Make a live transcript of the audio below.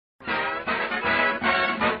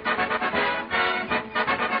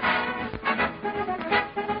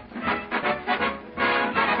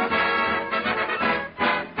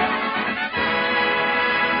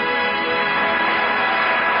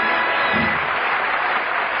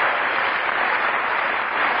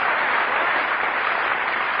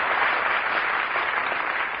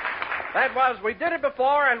That was We Did It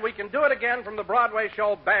Before, and We Can Do It Again from the Broadway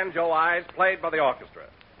show Banjo Eyes, played by the orchestra.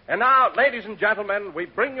 And now, ladies and gentlemen, we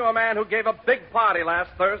bring you a man who gave a big party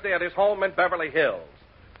last Thursday at his home in Beverly Hills.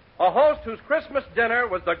 A host whose Christmas dinner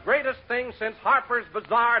was the greatest thing since Harper's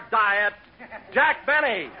Bazaar diet, Jack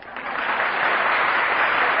Benny.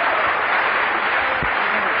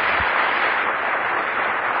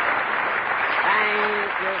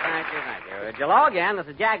 Thank you. Hello again. This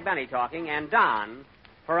is Jack Benny talking. And Don,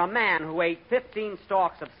 for a man who ate 15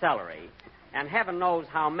 stalks of celery, and heaven knows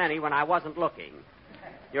how many when I wasn't looking,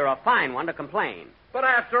 you're a fine one to complain. But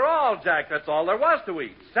after all, Jack, that's all there was to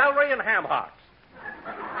eat. Celery and ham hocks.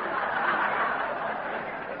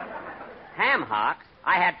 Ham hocks?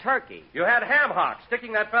 I had turkey. You had ham hocks.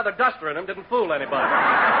 Sticking that feather duster in them didn't fool anybody.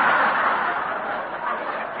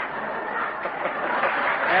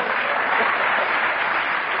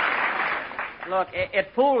 Look, it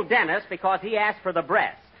fooled Dennis because he asked for the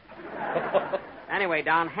breast. Anyway,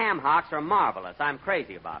 Don, ham hocks are marvelous. I'm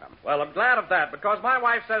crazy about them. Well, I'm glad of that, because my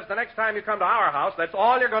wife says the next time you come to our house, that's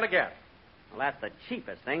all you're going to get. Well, that's the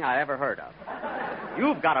cheapest thing I ever heard of.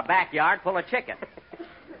 You've got a backyard full of chicken.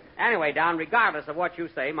 Anyway, Don, regardless of what you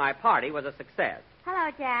say, my party was a success.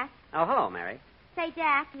 Hello, Jack. Oh, hello, Mary. Say,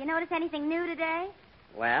 Jack, you notice anything new today?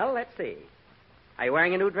 Well, let's see. Are you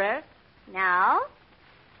wearing a new dress? No.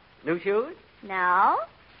 New shoes? No.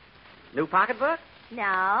 New pocketbook?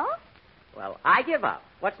 No. Well, I give up.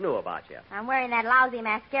 What's new about you? I'm wearing that lousy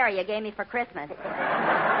mascara you gave me for Christmas.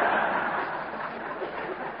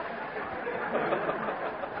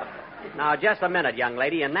 Now, just a minute, young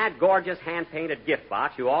lady. In that gorgeous hand-painted gift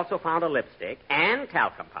box, you also found a lipstick and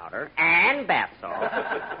talcum powder and bath salt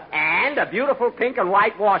and a beautiful pink and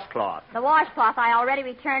white washcloth. The washcloth I already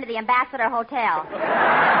returned to the Ambassador Hotel.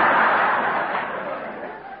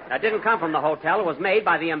 That didn't come from the hotel. It was made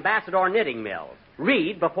by the Ambassador Knitting Mills.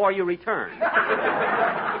 Read before you return.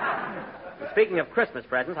 Speaking of Christmas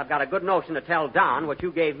presents, I've got a good notion to tell Don what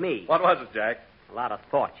you gave me. What was it, Jack? A lot of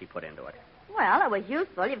thought she put into it. Well, it was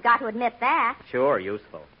useful. You've got to admit that. Sure,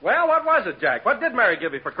 useful. Well, what was it, Jack? What did Mary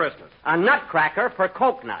give you for Christmas? A nutcracker for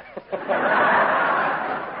coconut.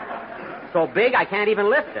 So big I can't even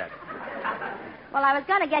lift it. Well, I was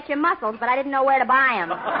going to get you mussels, but I didn't know where to buy them.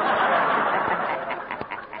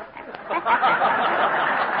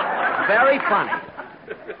 Very funny.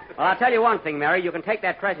 Well, I'll tell you one thing, Mary. You can take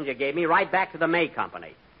that present you gave me right back to the May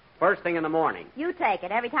Company. First thing in the morning. You take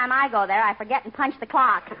it. Every time I go there, I forget and punch the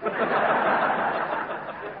clock.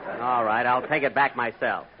 All right, I'll take it back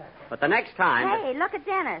myself. But the next time... Hey, look at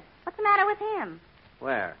Dennis. What's the matter with him?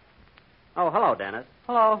 Where? Oh, hello, Dennis.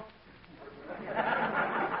 Hello.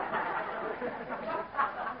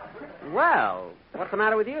 Well, what's the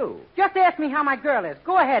matter with you? Just ask me how my girl is.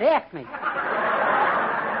 Go ahead, ask me.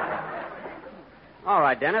 All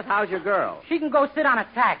right, Dennis, how's your girl? She can go sit on a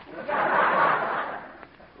tack.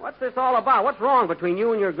 What's this all about? What's wrong between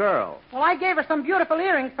you and your girl? Well, I gave her some beautiful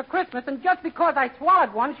earrings for Christmas, and just because I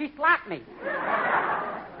swallowed one, she slapped me.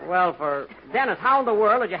 Well, Dennis, how in the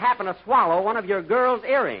world did you happen to swallow one of your girl's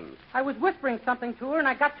earrings? I was whispering something to her, and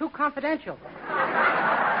I got too confidential.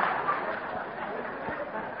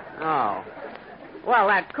 Oh. Well,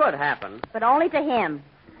 that could happen. But only to him.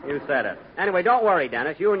 You said it. Anyway, don't worry,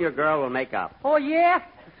 Dennis. You and your girl will make up. Oh, yeah?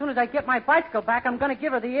 As soon as I get my bicycle back, I'm going to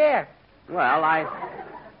give her the air. Well,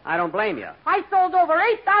 I don't blame you. I sold over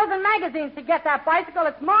 8,000 magazines to get that bicycle.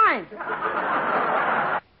 It's mine.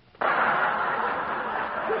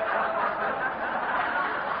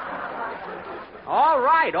 All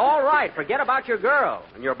right. Forget about your girl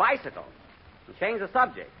and your bicycle. And change the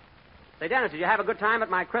subject. Say, Dennis, did you have a good time at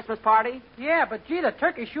my Christmas party? Yeah, but gee, the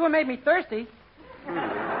turkey sure made me thirsty.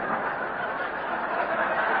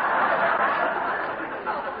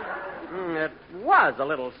 It was a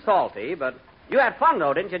little salty, but you had fun,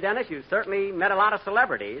 though, didn't you, Dennis? You certainly met a lot of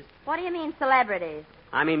celebrities. What do you mean, celebrities?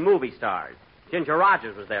 I mean movie stars. Ginger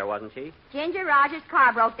Rogers was there, wasn't she? Ginger Rogers'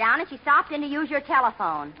 car broke down, and she stopped in to use your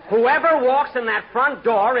telephone. Whoever walks in that front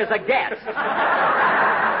door is a guest.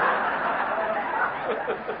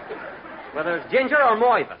 Whether it's Ginger or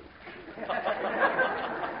Moyven.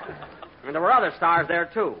 And there were other stars there,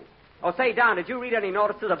 too. Oh, say, Don, did you read any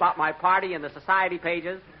notices about my party in the society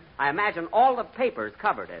pages? I imagine all the papers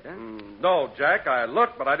covered it, huh? No, Jack. I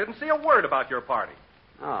looked, but I didn't see a word about your party.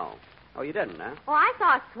 Oh, you didn't, huh? Oh, I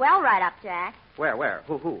saw a swell write-up, Jack. Where?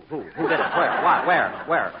 Who did it? Where?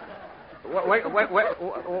 What? Where?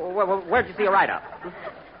 Where'd you see a write-up?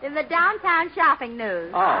 In the Downtown Shopping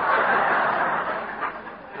News. Oh.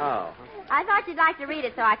 I thought you'd like to read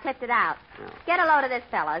it, so I clipped it out. Oh. Get a load of this,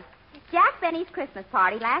 fellas. Jack Benny's Christmas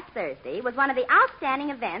party last Thursday was one of the outstanding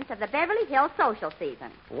events of the Beverly Hills social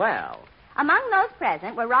season. Well, Among those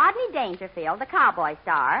present were Rodney Dangerfield, the cowboy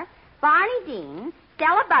star, Barney Dean,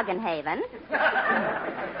 Stella Buggenhaven,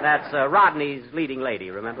 that's Rodney's leading lady,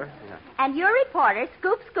 remember? Yeah. and your reporter,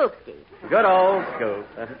 Scoop Scoopski. Good old Scoop.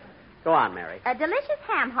 Go on, Mary. A delicious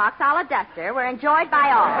ham hocks a la Duster were enjoyed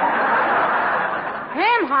by all.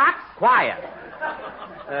 Ham hocks? Quiet.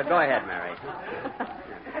 Go ahead, Mary.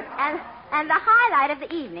 And the highlight of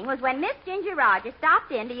the evening was when Miss Ginger Rogers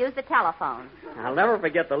stopped in to use the telephone. I'll never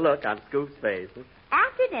forget the look on Scoop's face.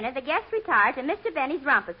 After dinner, the guests retired to Mr. Benny's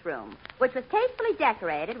rumpus room, which was tastefully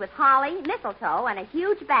decorated with holly, mistletoe, and a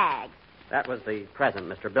huge bag. That was the present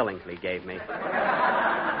Mr. Billingsley gave me.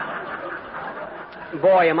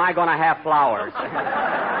 Boy, am I going to have flowers.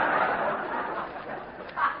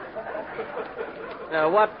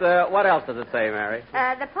 What else does it say, Mary?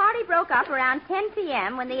 The party broke up around 10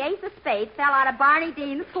 p.m. when the ace of spades fell out of Barney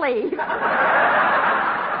Dean's sleeve.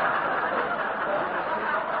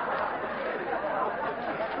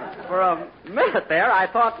 For a minute there, I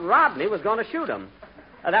thought Rodney was going to shoot him.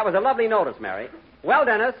 That was a lovely notice, Mary. Well,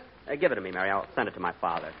 Dennis, give it to me, Mary. I'll send it to my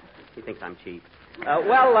father. He thinks I'm cheap.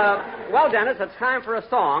 Well, Dennis, it's time for a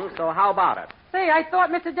song, so how about it? Say, I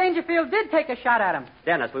thought Mr. Dangerfield did take a shot at him.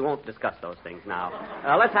 Dennis, we won't discuss those things now.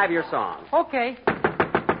 Let's have your song. Okay.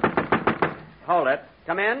 Hold it.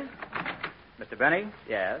 Come in. Mr. Benny,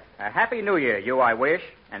 Yes. a happy new year, you I wish,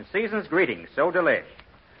 and season's greetings so delish.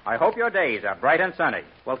 I hope your days are bright and sunny.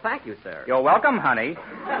 Well, thank you, sir. You're welcome, honey. Get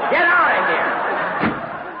out of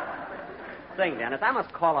here! Sing, Dennis. I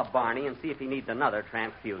must call up Barney and see if he needs another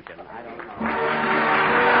transfusion. I don't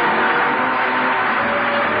know.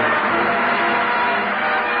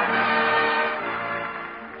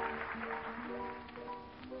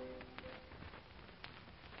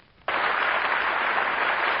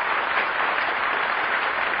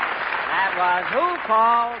 That was Who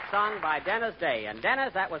Called, sung by Dennis Day. And,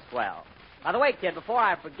 Dennis, that was swell. By the way, kid, before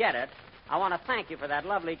I forget it, I want to thank you for that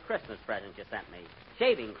lovely Christmas present you sent me.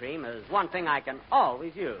 Shaving cream is one thing I can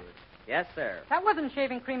always use. Yes, sir. That wasn't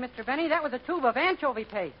shaving cream, Mr. Benny. That was a tube of anchovy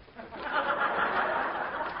paste.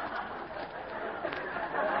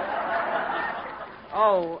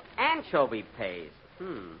 Oh, anchovy paste.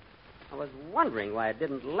 I was wondering why it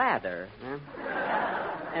didn't lather. Huh?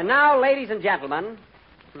 And now, ladies and gentlemen,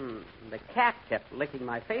 the cat kept licking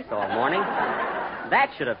my face all morning. That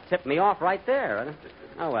should have tipped me off right there.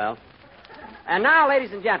 Oh, well. And now,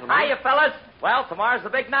 ladies and gentlemen. Hiya, fellas. Well, tomorrow's the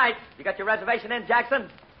big night. You got your reservation in, Jackson?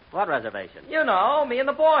 What reservation? You know, me and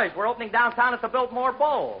the boys. We're opening downtown at the Biltmore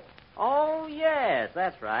Bowl. Oh, yes,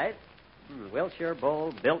 that's right. Wilshire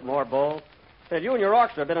Bowl, Biltmore Bowl. Said you and your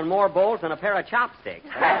orchestra have been in more bowls than a pair of chopsticks.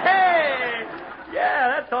 Hey! Yeah,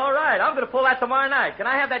 that's all right. I'm going to pull that tomorrow night. Can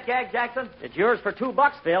I have that gag, Jackson? It's yours for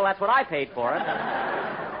 $2, Phil. That's what I paid for it.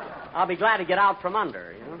 I'll be glad to get out from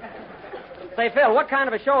under, you know. Say, Phil, what kind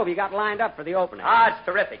of a show have you got lined up for the opening? Ah, it's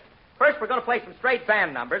terrific. First, we're going to play some straight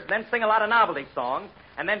band numbers, then sing a lot of novelty songs,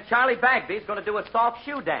 and then Charlie Bagby's going to do a soft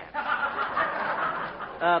shoe dance.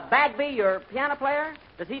 Bagby, your piano player?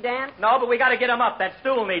 Does he dance? No, but we got to get him up. That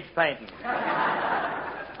stool needs painting.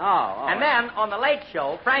 Oh. And then, on the late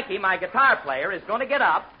show, Frankie, my guitar player, is going to get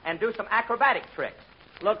up and do some acrobatic tricks.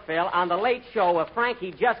 Look, Phil, on the late show, if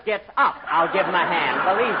Frankie just gets up, I'll give him a hand.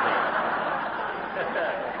 Believe me.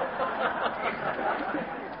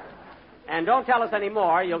 And don't tell us any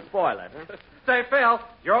more. You'll spoil it. Huh? Say, Phil,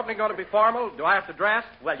 your opening going to be formal? Do I have to dress?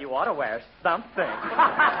 Well, you ought to wear something.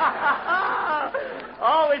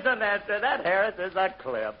 Always an answer. That Harris is a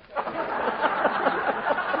clip.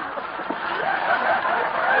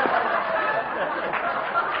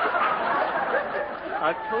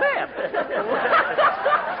 A clip?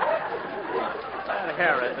 That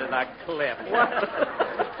Harris is a clip.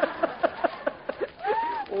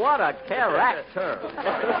 What a character.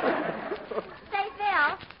 Say,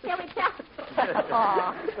 Phil, shall we tell...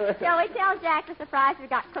 Shall we tell Jack the surprise we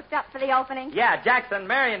got cooked up for the opening? Yeah, Jackson,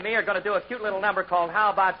 Mary, and me are going to do a cute little number called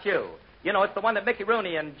How About You? You know, it's the one that Mickey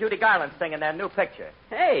Rooney and Judy Garland sing in their new picture.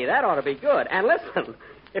 Hey, that ought to be good. And listen,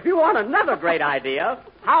 if you want another great idea,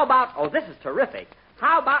 how about... Oh, this is terrific.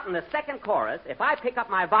 How about in the second chorus, if I pick up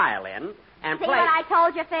my violin and See play... what I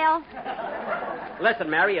told you, Phil? Listen,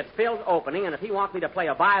 Mary, it's Phil's opening, and if he wants me to play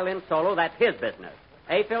a violin solo, that's his business.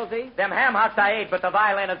 Eh, Phil Z? Them ham hocks I ate, but the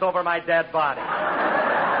violin is over my dead body.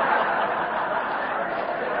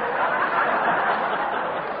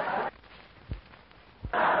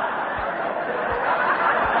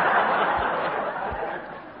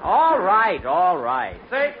 All right, all right.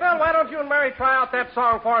 Say, Phil, why don't you and Mary try out that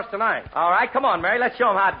song for us tonight? All right, come on, Mary. Let's show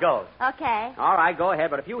 'em how it goes. Okay. All right, go ahead.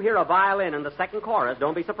 But if you hear a violin in the second chorus,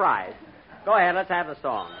 don't be surprised. Go ahead, let's have the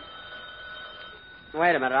song.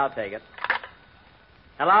 Wait a minute, I'll take it.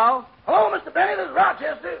 Hello? Hello, Mr. Benny. This is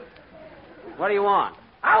Rochester. What do you want?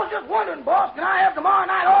 I was just wondering, boss, can I have tomorrow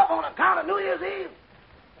night off on account of New Year's Eve?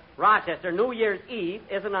 Rochester, New Year's Eve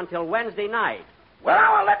isn't until Wednesday night. Well, I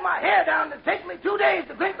want to let my hair down. It takes me 2 days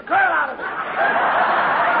to drink the curl out of it.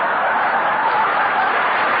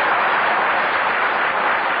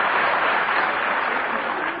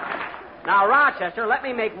 Now, Rochester, let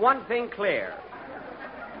me make one thing clear.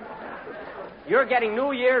 You're getting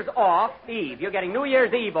New Year's Eve. You're getting New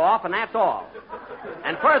Year's Eve off, and that's all.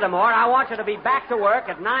 And furthermore, I want you to be back to work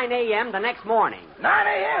at 9 a.m. the next morning. 9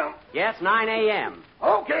 a.m.? Yes, 9 a.m.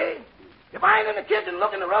 Okay. If I ain't in the kitchen,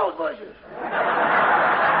 look in the rose bushes.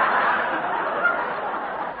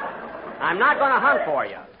 I'm not going to hunt for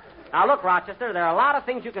you. Now, look, Rochester, there are a lot of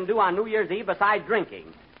things you can do on New Year's Eve besides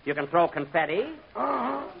drinking. You can throw confetti.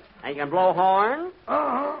 Uh-huh. And you can blow horns.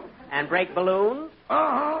 Uh-huh. And break balloons.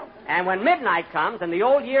 Uh-huh. And when midnight comes and the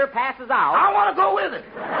old year passes out... I want to go with it.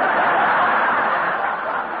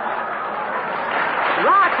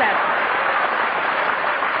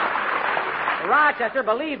 Rochester,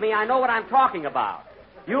 believe me, I know what I'm talking about.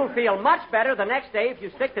 You'll feel much better the next day if you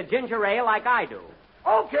stick to ginger ale like I do.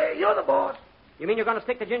 Okay, you're the boss. You mean you're going to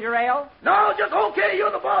stick to ginger ale? No, just okay,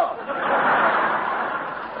 you're the boss.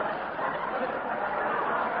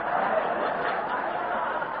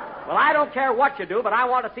 Well, I don't care what you do, but I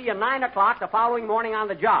want to see you 9 o'clock the following morning on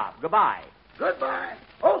the job. Goodbye. Goodbye.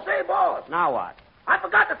 Oh, say, boss. Now what? I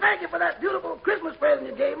forgot to thank you for that beautiful Christmas present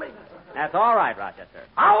you gave me. That's all right, Rochester.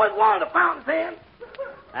 I always wanted a fountain pen.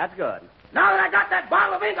 That's good. Now that I got that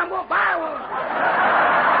bottle of ink, I'm going to buy one.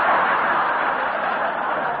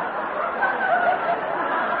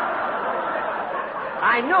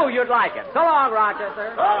 I knew you'd like it. So long,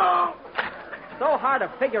 Rochester. So long. So hard to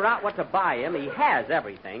figure out what to buy him. He has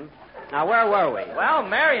everything. Now, where were we? Well,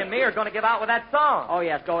 Mary and me are going to give out with that song. Oh,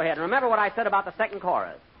 yes, go ahead. And remember what I said about the second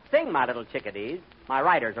chorus. Sing, my little chickadees. My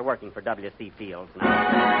writers are working for W.C. Fields now.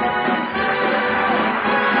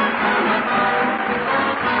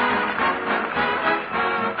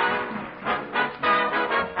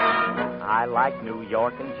 I like New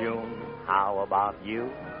York in June. How about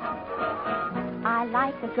you? I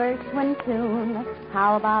like the Gershwin tune.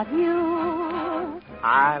 How about you?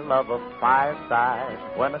 I love a fireside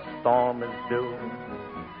when a storm is due.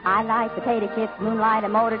 I like potato chips, moonlight,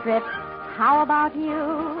 and motor trips. How about you?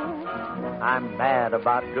 I'm mad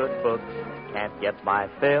about good books, can't get my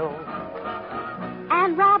fill.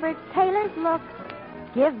 And Robert Taylor's look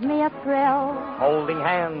gives me a thrill. Holding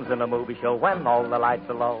hands in a movie show when all the lights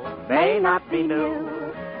are low may not be new,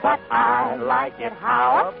 but I like it.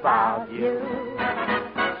 How about you?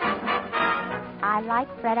 I like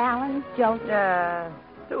Fred Allen's jokes. Yeah,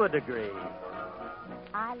 to a degree.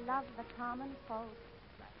 I love the common folk.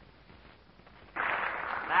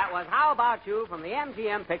 That was How About You from the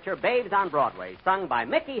MGM picture Babes on Broadway, sung by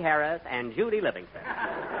Mickey Harris and Judy Livingston,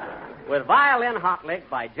 with violin hot licks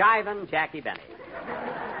by Jivin' Jackie Benny.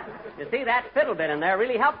 You see, that fiddle bit in there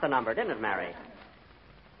really helped the number, didn't it, Mary?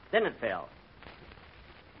 Didn't it, Phil?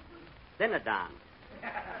 Didn't it, Don?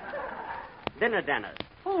 Didn't it, Dennis?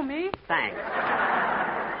 Who, me? Thanks.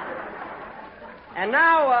 And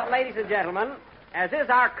now, ladies and gentlemen, as is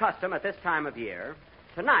our custom at this time of year,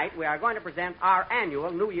 tonight we are going to present our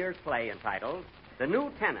annual New Year's play entitled The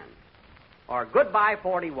New Tenant, or Goodbye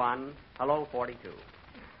 41, Hello 42.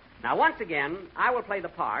 Now, once again, I will play the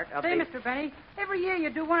part of Say, Mr. Benny, every year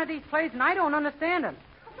you do one of these plays, and I don't understand them.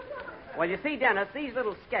 Well, you see, Dennis, these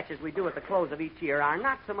little sketches we do at the close of each year are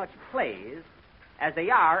not so much plays as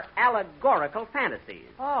they are allegorical fantasies.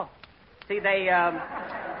 Oh. See, they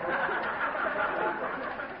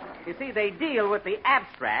deal with the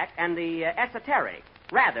abstract and the esoteric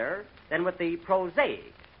rather than with the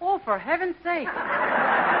prosaic. Oh, for heaven's sake.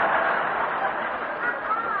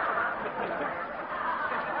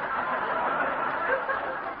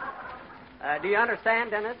 Do you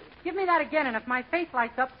understand, Dennis? Give me that again, and if my face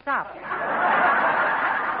lights up, stop.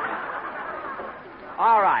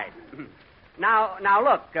 All right. Now,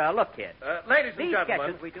 look, kid. Ladies and These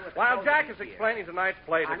gentlemen, sketches we do at the while close Jack of is the year explaining tonight's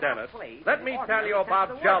play to are not Dennis, plays let in me the tell you ordinary sense of about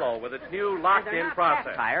the Jell-O word. with its new And they're locked-in not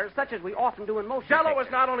process. satires, such as we often do in motion Jell-O is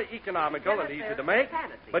pictures. not only economical and easy to make,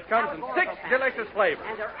 Fantasy, but comes in 6 allegorical delicious fantasy, flavors: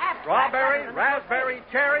 and they're abstract strawberry, rather than raspberry,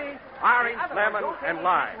 cherry, orange, Otherwise, lemon, don't pay and any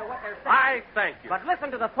lime. attention to what they're saying. I thank you. But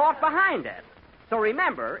listen to the thought behind it. So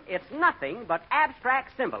remember, it's nothing but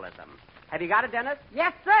abstract symbolism. Have you got it, Dennis?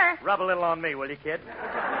 Yes, sir. Rub a little on me, will you, kid?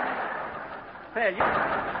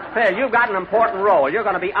 Phil, you've got an important role. You're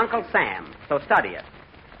going to be Uncle Sam, so study it.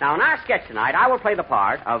 Now, in our sketch tonight, I will play the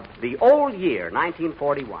part of the old year,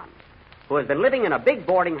 1941, who has been living in a big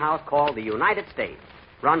boarding house called the United States,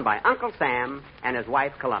 run by Uncle Sam and his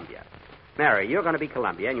wife, Columbia. Mary, you're going to be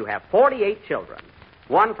Columbia, and you have 48 children,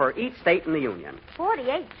 one for each state in the Union.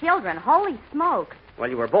 48 children. Holy smoke. Well,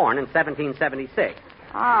 you were born in 1776.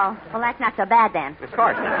 Oh, well, that's not so bad then. Of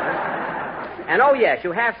course not. And, oh, yes,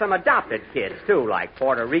 you have some adopted kids, too, like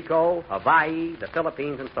Puerto Rico, Hawaii, the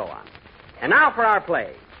Philippines, and so on. And now for our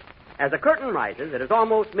play. As the curtain rises, it is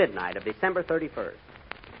almost midnight of December 31st.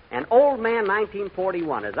 And old man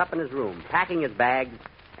 1941 is up in his room, packing his bags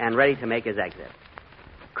and ready to make his exit.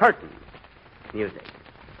 Curtain. Music.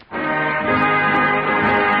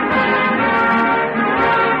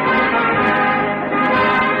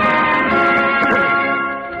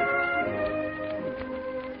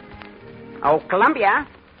 Oh, Columbia.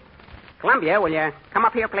 Columbia, will you come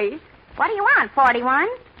up here, please? What do you want, 41?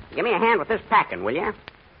 Give me a hand with this packing, will you?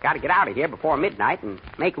 Got to get out of here before midnight and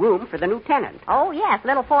make room for the new tenant. Oh, yes,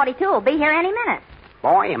 little 42 will be here any minute.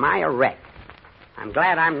 Boy, am I a wreck. I'm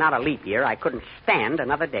glad I'm not a leap year. I couldn't stand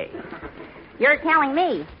another day. You're telling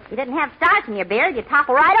me. You didn't have starch in your beard, you'd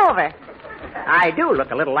topple right over. I do look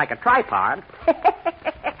a little like a tripod.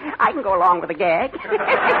 I can go along with the gag.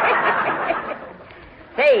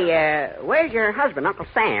 Hey, where's your husband, Uncle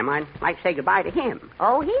Sam? I'd like to say goodbye to him.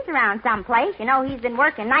 Oh, he's around someplace. You know, he's been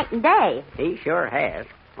working night and day. He sure has.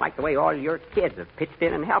 I like the way all your kids have pitched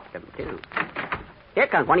in and helped him, too. Here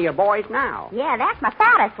comes one of your boys now. Yeah, that's my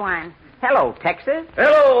fattest one. Hello, Texas.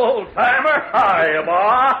 Hello, old-timer. Hiya,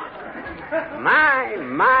 Ma.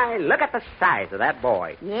 My, look at the size of that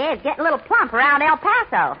boy. Yeah, it's getting a little plump around El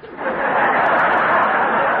Paso.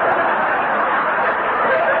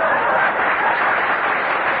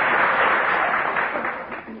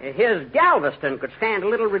 His Galveston could stand a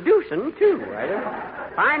little reducing, too.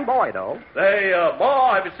 Fine boy, though. Say,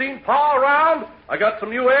 Ma, have you seen Pa around? I got some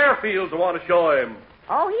new airfields I want to show him.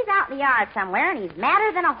 Oh, he's out in the yard somewhere, and he's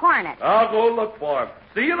madder than a hornet. I'll go look for him.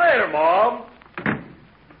 See you later, Mom.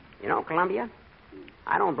 You know, Columbia,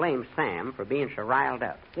 I don't blame Sam for being so riled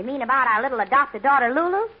up. You mean about our little adopted daughter,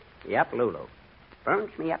 Lulu? Yep, Lulu.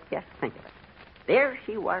 Burns me up just to think of it. There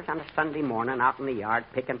she was on a Sunday morning out in the yard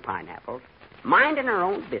picking pineapples, minding her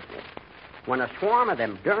own business, when a swarm of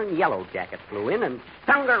them darn yellow jackets flew in and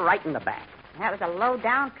stung her right in the back. That was a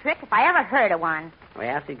low-down trick if I ever heard of one.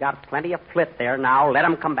 Well, she got plenty of flit there now. Let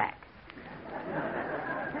 'em come back.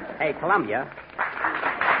 Hey, Columbia.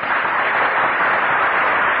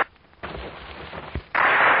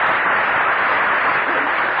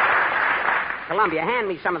 Columbia, hand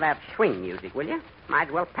me some of that swing music, will you? Might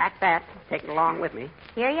as well pack that. Take it along with me.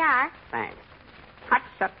 Here you are. Thanks. Hot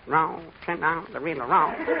shot roll, send out the reel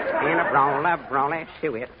roll. In a brawler,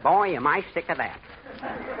 suet. Boy, am I sick of that.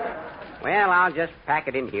 Well, I'll just pack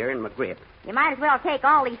it in here in my grip. You might as well take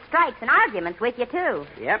all these strikes and arguments with you, too.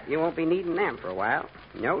 Yep, you won't be needing them for a while.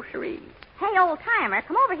 No siree. Hey, old-timer,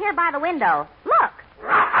 come over here by the window. Look.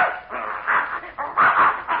 Well,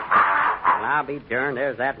 I'll be darned.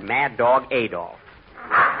 There's that mad dog, Adolf.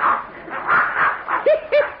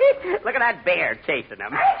 Look at that bear chasing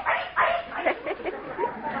him.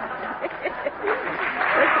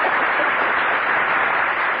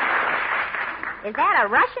 Is that a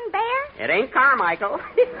Russian bear? It ain't Carmichael.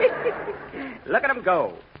 Look at him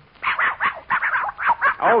go.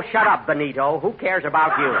 Oh, shut up, Benito. Who cares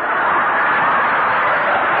about you?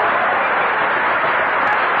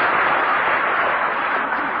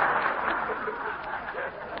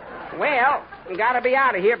 Well, we gotta be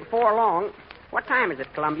out of here before long. What time is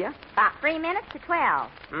it, Columbia? About 3 minutes to 12.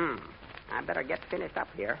 I better get finished up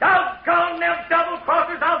here. Doggone them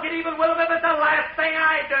double-crossers. I'll get even with them if it's the last thing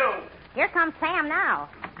I do. Here comes Sam now.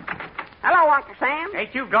 Hello, Uncle Sam.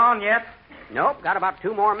 Ain't you gone yet? Nope, got about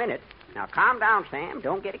 2 more minutes. Now, calm down, Sam.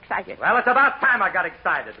 Don't get excited. Well, it's about time I got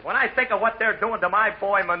excited. When I think of what they're doing to my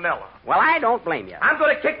boy Manila. Well, I don't blame you. I'm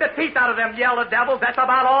going to kick the teeth out of them yellow devils. That's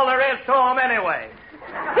about all there is to them anyway.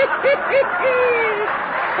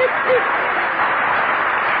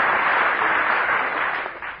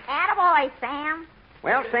 Attaboy, Sam.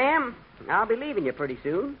 Well, Sam, I'll be leaving you pretty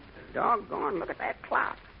soon. Doggone, look at that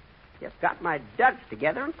clock. Just got my duds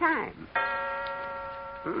together in time.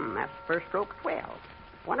 That's the first stroke of 12.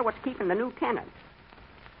 Wonder what's keeping the new tenant.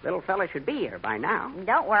 Little fella should be here by now.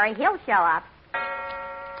 Don't worry, he'll show up.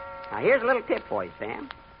 Now, here's a little tip for you, Sam.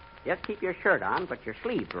 Just keep your shirt on, but your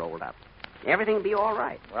sleeves rolled up. Everything will be all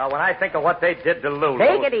right. Well, when I think of what they did to Lulu...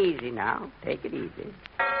 Take it easy now. Take it easy.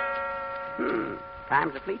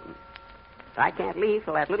 Time's a-fleeting. I can't leave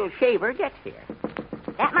till that little shaver gets here.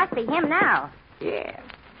 That must be him now. Yeah.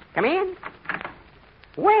 Come in.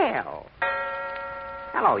 Well.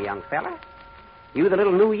 Hello, young fella. You the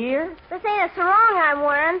little New Year? This ain't a sarong I'm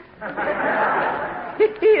wearing.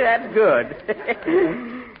 That's good.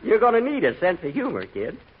 You're going to need a sense of humor,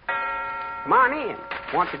 kid. Come on in.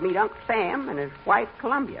 Want you to meet Uncle Sam and his wife,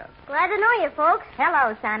 Columbia. Glad to know you, folks.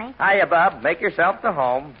 Hello, Sonny. Hiya, Bob. Make yourself to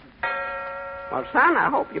home. Well, son, I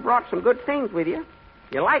hope you brought some good things with you.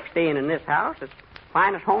 You like staying in this house. It's the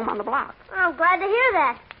finest home on the block. I'm glad to hear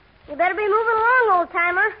that. You better be moving along,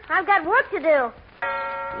 old-timer. I've got work to do.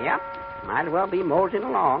 Yep. Might as well be moseying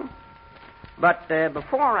along. But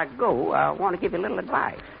before I go, I want to give you a little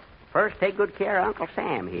advice. First, take good care of Uncle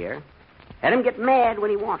Sam here. Let him get mad when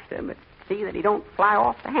he wants to, but see that he don't fly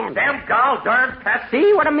off the handle. Damn gall darn pest.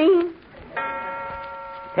 See what I mean?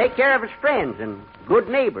 Take care of his friends and good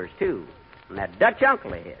neighbors, too. And that Dutch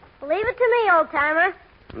uncle of his. Leave it to me, old-timer.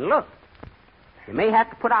 And look, you may have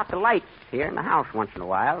to put out the lights here in the house once in a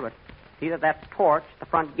while, but see that torch at the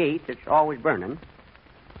front gate is always burning.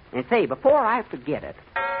 And say, before I forget it,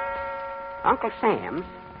 Uncle Sam's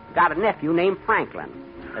got a nephew named Franklin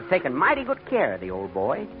that's taken mighty good care of the old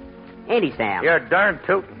boy. Ain't he, Sam? You're darn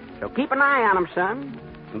tootin'. So keep an eye on him, son,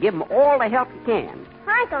 and give him all the help you can.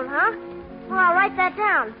 Franklin, huh? Well, I'll write that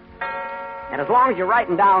down. And as long as you're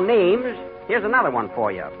writing down names, here's another one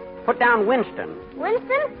for you. Put down Winston.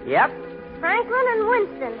 Winston? Yep. Franklin and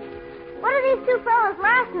Winston. What are these two fellas'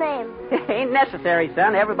 last names? Ain't necessary,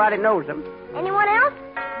 son. Everybody knows them. Anyone else?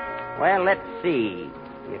 Well, let's see.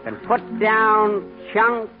 You can put down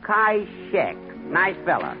Chiang Kai-shek. Nice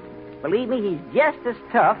fella. Believe me, he's just as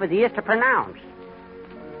tough as he is to pronounce.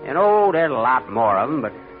 And, there's a lot more of them,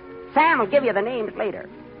 but Sam will give you the names later.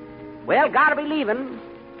 Well, gotta be leaving.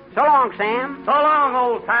 So long, Sam. So long,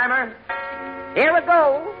 old-timer. Here we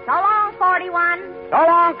go. So long, 41. So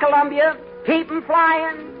long, Columbia. Keep 'em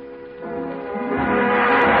flying.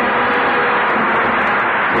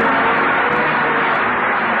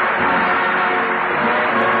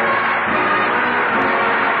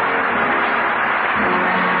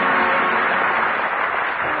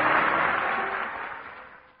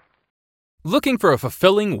 Looking for a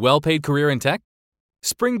fulfilling, well-paid career in tech?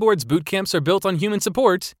 Springboard's boot camps are built on human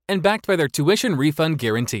support and backed by their tuition refund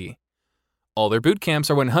guarantee. All their boot camps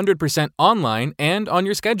are 100% online and on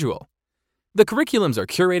your schedule. The curriculums are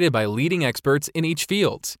curated by leading experts in each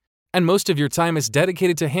field, and most of your time is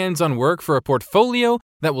dedicated to hands-on work for a portfolio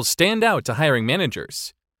that will stand out to hiring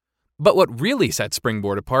managers. But what really sets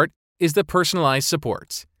Springboard apart is the personalized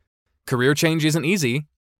support. Career change isn't easy,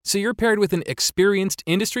 so you're paired with an experienced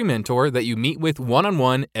industry mentor that you meet with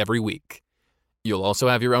one-on-one every week. You'll also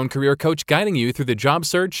have your own career coach guiding you through the job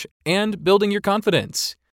search and building your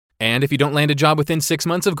confidence. And if you don't land a job within 6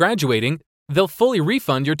 months of graduating, they'll fully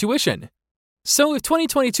refund your tuition. So if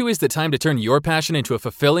 2022 is the time to turn your passion into a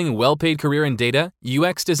fulfilling, well-paid career in data,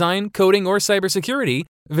 UX design, coding, or cybersecurity,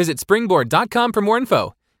 visit springboard.com for more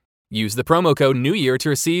info. Use the promo code NEWYEAR to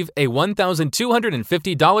receive a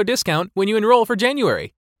 $1,250 discount when you enroll for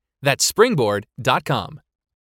January. That's springboard.com.